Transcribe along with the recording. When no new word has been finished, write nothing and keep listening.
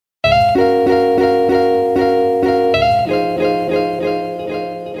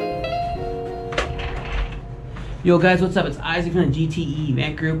Yo guys, what's up? It's Isaac from the GTE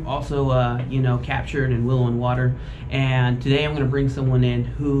event group, also Kapptured and Willow and Water. And today I'm going to bring someone in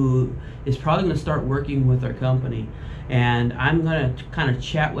who is probably going to start working with our company. And I'm going to kind of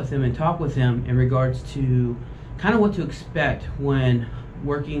chat with him and talk with him in regards to kind of what to expect when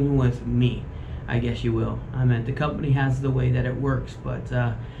working with me, I guess you will. I mean, the company has the way that it works, but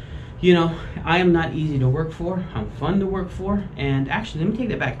I am not easy to work for. I'm fun to work for, and actually, let me take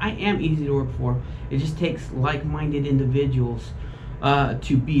that back. I am easy to work for. It just takes like-minded individuals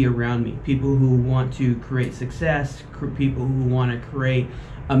to be around me. People who want to create success, people who want to create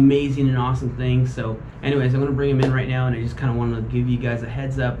amazing and awesome things. So anyways, I'm going to bring him in right now, and I just kind of want to give you guys a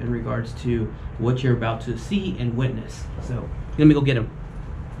heads up in regards to what you're about to see and witness. So let me go get him.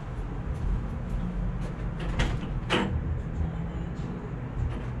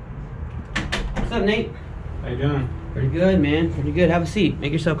 What's up, Nate? How you doing? Pretty good, man. Pretty good. Have a seat.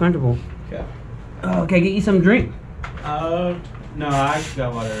 Make yourself comfortable. Okay. Okay, get you some drink. No, I actually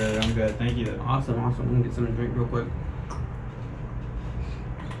got water earlier. I'm good. Thank you, though. Awesome. I'm gonna get something to drink real quick.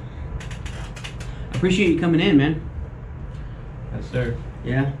 I appreciate you coming in, man. Yes, sir.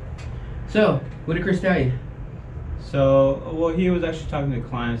 Yeah. So, what did Chris tell you? So, well, he was actually talking to the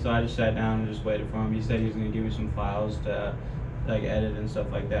client, so I just sat down and just waited for him. He said he was gonna give me some files to like edit and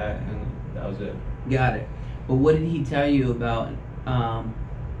stuff like that, and that was it. Got it. But what did he tell you about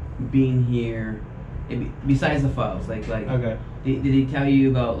being here? Besides the files, okay. Did he tell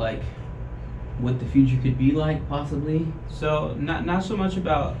you about like what the future could be like, possibly? So not so much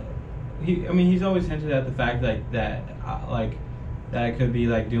about he's always hinted at the fact that I could be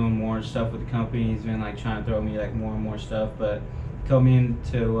like doing more stuff with the company. He's been like trying to throw me like more and more stuff, but told me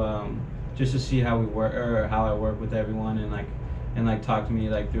into just to see how we work or how I work with everyone and talk to me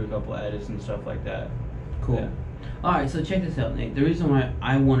like through a couple of edits and stuff like that. Cool. Yeah. All right, so check this out, Nate. The reason why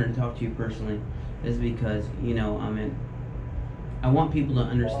I wanted to talk to you personally is because I want people to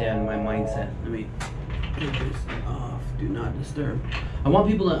understand my mindset. Let me take this off. Do not disturb. I want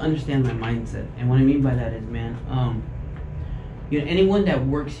people to understand my mindset, and what I mean by that is, man, anyone that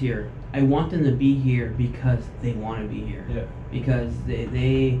works here, I want them to be here because they want to be here. Yeah. Because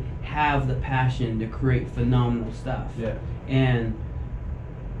they have the passion to create phenomenal stuff. Yeah. And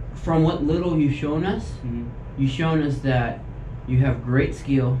from what little you've shown us, mm-hmm. you've shown us that you have great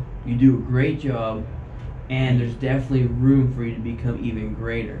skill, you do a great job, and there's definitely room for you to become even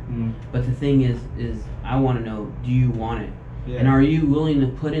greater. Mm-hmm. But the thing is I want to know, do you want it? Yeah. And are you willing to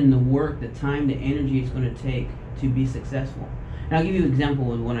put in the work, the time, the energy it's going to take to be successful? And I'll give you an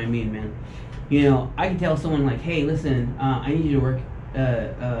example of what I mean, man. I can tell someone like, hey, listen, I need you to work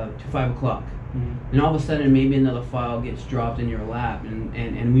to 5 o'clock. Mm-hmm. And all of a sudden, maybe another file gets dropped in your lap,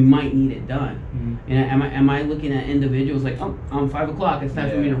 and we might need it done. Mm-hmm. And am I looking at individuals like, oh, 5 o'clock, it's time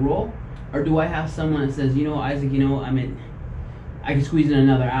for me to roll? Or do I have someone that says, Isaac, I can squeeze in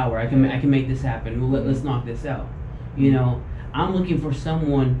another hour. I can make this happen. Let's knock this out. I'm looking for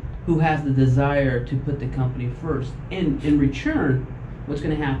someone who has the desire to put the company first. And in return, what's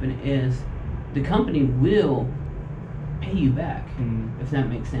going to happen is the company will pay you back, if that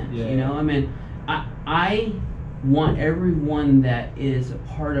makes sense. Yeah. I want everyone that is a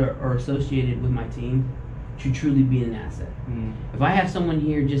part of or associated with my team to truly be an asset. If I have someone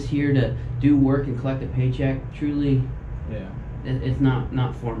here just here to do work and collect a paycheck, truly, it's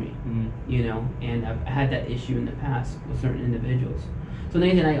not for me. And I've had that issue in the past with certain individuals. So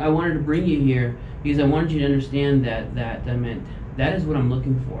Nathan, I wanted to bring you here because I wanted you to understand that that is what I'm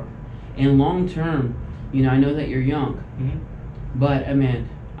looking for. And long term, I know that you're young, but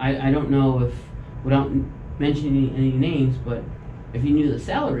I don't know if, without mentioning any names, but if you knew the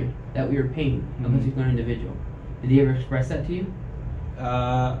salary that we were paying a particular individual, did he ever express that to you?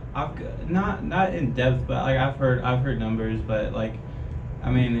 I've not in depth, but like I've heard numbers, but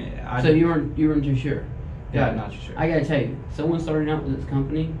So you weren't too sure. Yeah, not too sure. I gotta tell you, someone starting out with this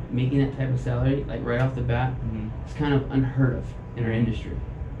company making that type of salary, like right off the bat, it's kind of unheard of in our industry.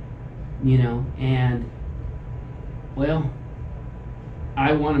 And well,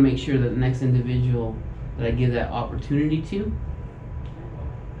 I want to make sure that the next individual that I give that opportunity to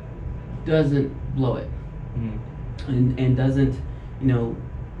doesn't blow it, and doesn't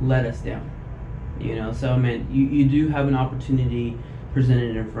let us down. So you do have an opportunity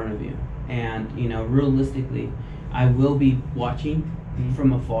presented in front of you, and realistically, I will be watching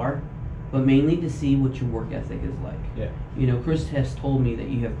from afar, but mainly to see what your work ethic is like. Yeah. Chris has told me that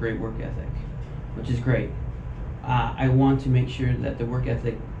you have great work ethic, which is great. I want to make sure that the work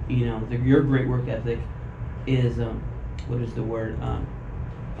ethic, your great work ethic is, what is the word,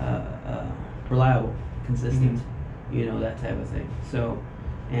 reliable, consistent, that type of thing. So,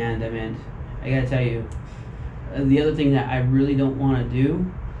 and I gotta tell you, the other thing that I really don't want to do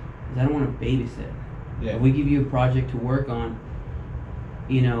is I don't want to babysit. Yeah. If we give you a project to work on,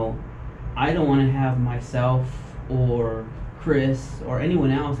 you know, I don't want to have myself or Chris or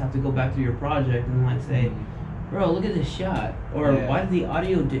anyone else have to go back through your project and like say, bro, look at this shot, or Yeah. why did the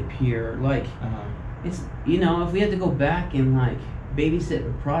audio dip here? Like, Uh-huh. it's, you know, if we had to go back and like babysit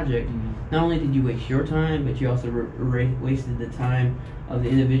a project, not only did you waste your time, but you also wasted the time of the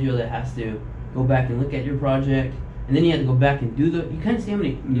individual that has to go back and look at your project, and then you have to go back and do you kind of see how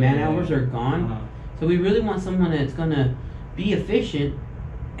many man hours are gone. Uh-huh. So we really want someone that's gonna be efficient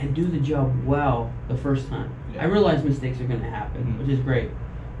and do the job well the first time. Yeah. I realize mistakes are gonna happen, Mhm. which is great,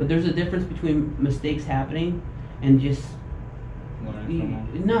 but there's a difference between mistakes happening and just Learning from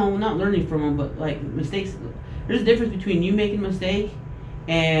them. no, not learning from them, but like mistakes. There's a difference between you making a mistake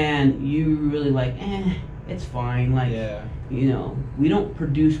and you really like, it's fine. Like, Yeah. you know, we don't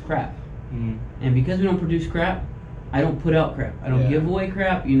produce crap, and because we don't produce crap, I don't put out crap. I don't Yeah. give away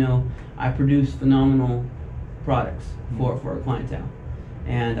crap. You know, I produce phenomenal products for our clientele,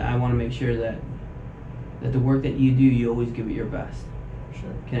 and I want to make sure that the work that you do, you always give it your best. Sure.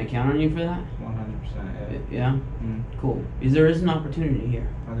 Can I count on you for that? 100%. Yeah. Yeah. Cool. Because there is an opportunity here.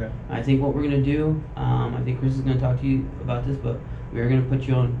 Okay. I think what we're gonna do, I think Chris is gonna talk to you about this, but we are gonna put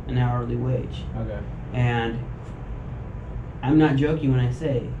you on an hourly wage, Okay. and I'm not joking when I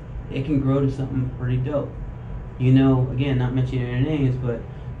say it can grow to something pretty dope. You know, again, not mentioning their names, but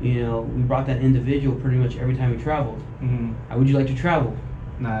you know, we brought that individual pretty much every time we traveled. How would you like to travel?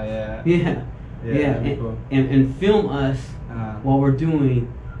 Nah. Yeah. Yeah. Yeah. That'd be cool. And film us while we're doing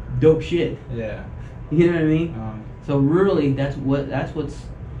dope shit. Yeah. You know what I mean? So really, that's what's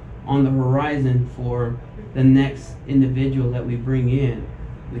on the horizon for the next individual that we bring in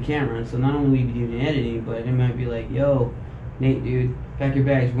the camera. And so not only will we be doing editing, but it might be like, yo, Nate, dude, pack your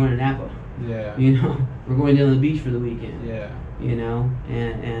bags. We're going to Napa. Yeah. You know, we're going down to the beach for the weekend. Yeah. You know,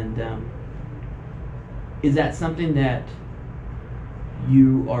 and is that something that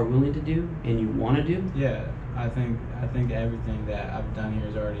you are willing to do and you want to do? Yeah. I think everything that I've done here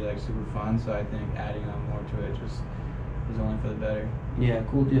is already like super fun. So I think adding on more to it just is only for the better. Yeah,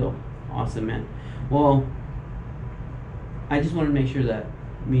 cool deal. Awesome, man. Well, I just want to make sure that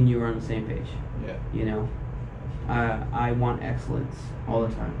me and you are on the same page. Yeah. You know, I want excellence all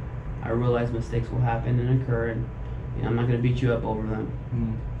the time. I realize mistakes will happen and occur, and you know, I'm not going to beat you up over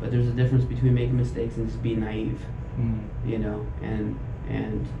them. But there's a difference between making mistakes and just being naive. You know, and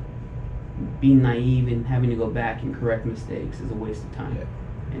being naive and having to go back and correct mistakes is a waste of time. Yeah.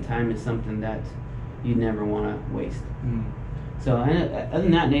 And time is something that you never want to waste. So, and other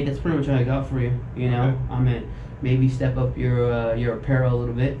than that, Nate, that's pretty much all I got for you. You know, Okay. I'm at maybe step up your apparel a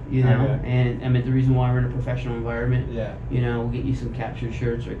little bit. You know, Okay. and I mean the reason why we're in a professional environment. Yeah. You know, we'll get you some Kapptured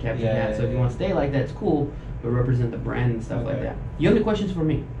shirts or Kapptured Yeah, hats. So yeah, if you yeah. want to stay like that, it's cool. But represent the brand and stuff like Okay. that. You have any questions for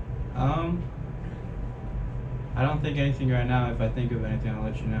me? I don't think anything right now. If I think of anything, I'll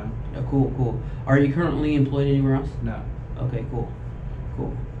let you know. Cool. Are you currently employed anywhere else? No. Okay, cool.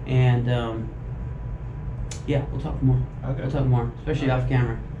 And yeah, we'll talk more. Okay. We'll talk more, especially Okay. off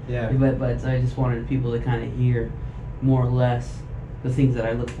camera. Yeah. But I just wanted people to kind of hear more or less the things that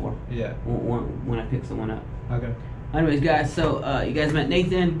I look for Yeah. when I pick someone up. Okay. Anyways, guys, so you guys met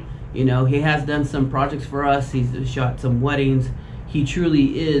Nathan. You know, he has done some projects for us. He's shot some weddings. He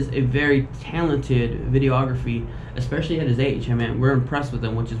truly is a very talented videography, especially at his age. I mean, we're impressed with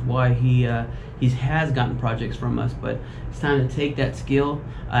him, which is why he has gotten projects from us. But it's time to take that skill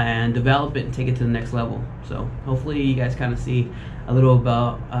and develop it and take it to the next level. So hopefully you guys kind of see a little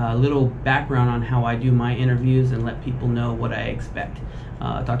background on how I do my interviews and let people know what I expect.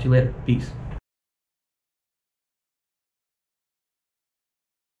 Talk to you later. Peace.